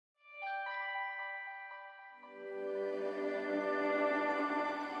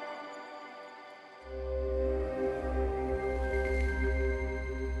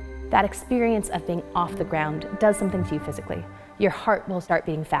That experience of being off the ground does something to you physically. Your heart will start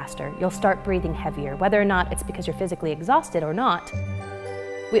beating faster. You'll start breathing heavier, whether or not it's because you're physically exhausted or not.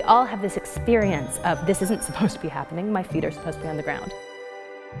 We all have this experience of, this isn't supposed to be happening, my feet are supposed to be on the ground.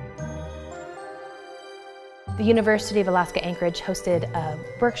 The University of Alaska Anchorage hosted a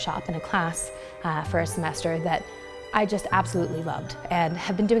workshop and a class for a semester that I just absolutely loved and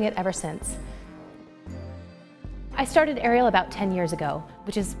have been doing it ever since. I started aerial about 10 years ago,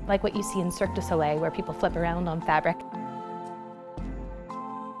 which is like what you see in Cirque du Soleil, where people flip around on fabric.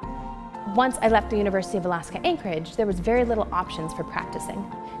 Once I left the University of Alaska Anchorage, there was very little options for practicing,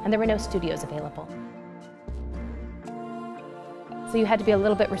 and there were no studios available. So you had to be a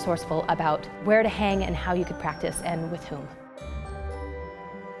little bit resourceful about where to hang and how you could practice and with whom.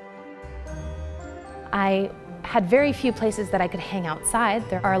 I had very few places that I could hang outside.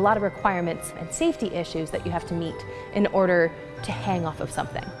 There are a lot of requirements and safety issues that you have to meet in order to hang off of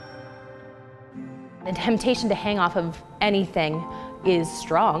something. The temptation to hang off of anything is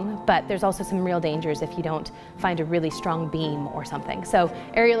strong, but there's also some real dangers if you don't find a really strong beam or something. So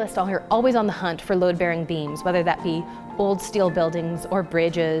aerialists are always on the hunt for load-bearing beams, whether that be old steel buildings or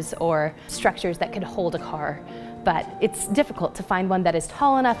bridges or structures that could hold a car. But it's difficult to find one that is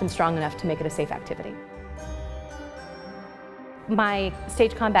tall enough and strong enough to make it a safe activity. My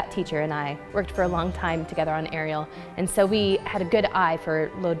stage combat teacher and I worked for a long time together on aerial, and so we had a good eye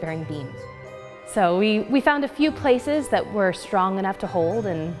for load-bearing beams. So we found a few places that were strong enough to hold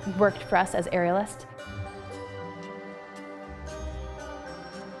and worked for us as aerialists.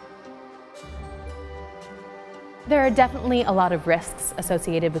 There are definitely a lot of risks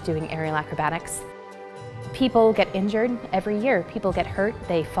associated with doing aerial acrobatics. People get injured every year. People get hurt,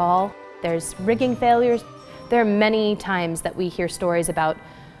 they fall, there's rigging failures. There are many times that we hear stories about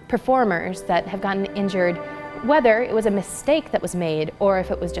performers that have gotten injured, whether it was a mistake that was made or if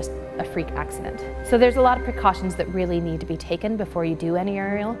it was just a freak accident. So there's a lot of precautions that really need to be taken before you do any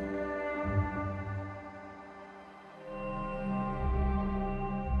aerial.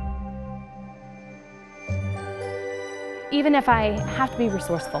 Even if I have to be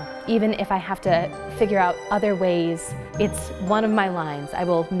resourceful, even if I have to figure out other ways, it's one of my lines. I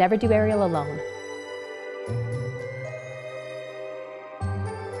will never do aerial alone.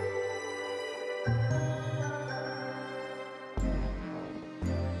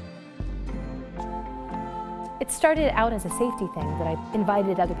 It started out as a safety thing that I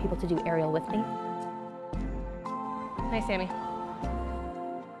invited other people to do aerial with me. Hi, Sammy.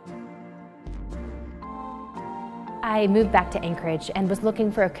 I moved back to Anchorage and was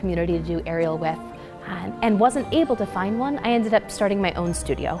looking for a community to do aerial with and wasn't able to find one. I ended up starting my own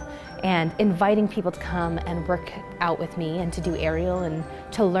studio and inviting people to come and work out with me and to do aerial and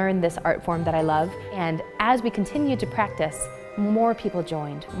to learn this art form that I love. And as we continued to practice, more people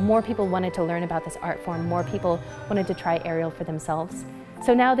joined. More people wanted to learn about this art form. More people wanted to try aerial for themselves.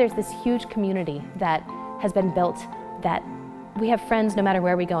 So now there's this huge community that has been built that we have friends no matter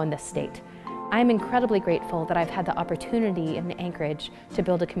where we go in this state. I'm incredibly grateful that I've had the opportunity in Anchorage to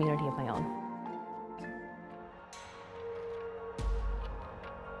build a community of my own.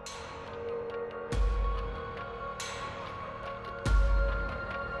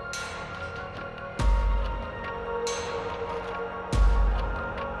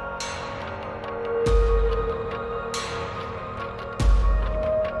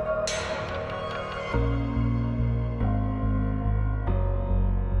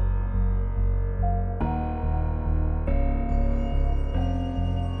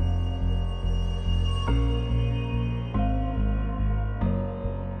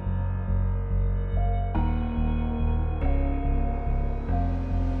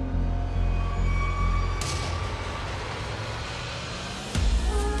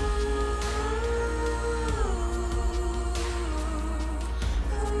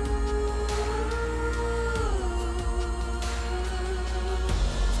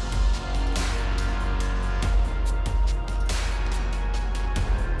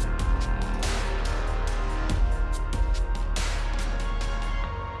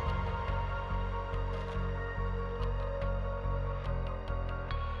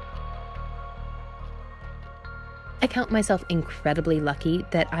 I count myself incredibly lucky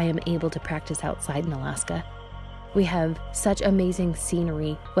that I am able to practice outside in Alaska. We have such amazing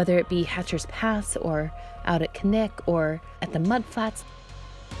scenery, whether it be Hatcher's Pass or out at Knik or at the mud flats.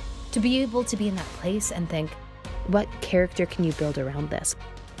 To be able to be in that place and think, what character can you build around this?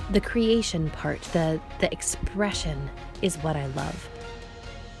 The creation part, the expression is what I love.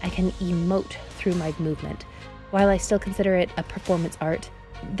 I can emote through my movement. While I still consider it a performance art,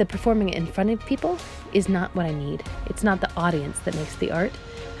 the performing in front of people is not what I need. It's not the audience that makes the art.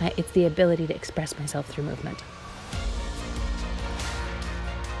 It's the ability to express myself through movement.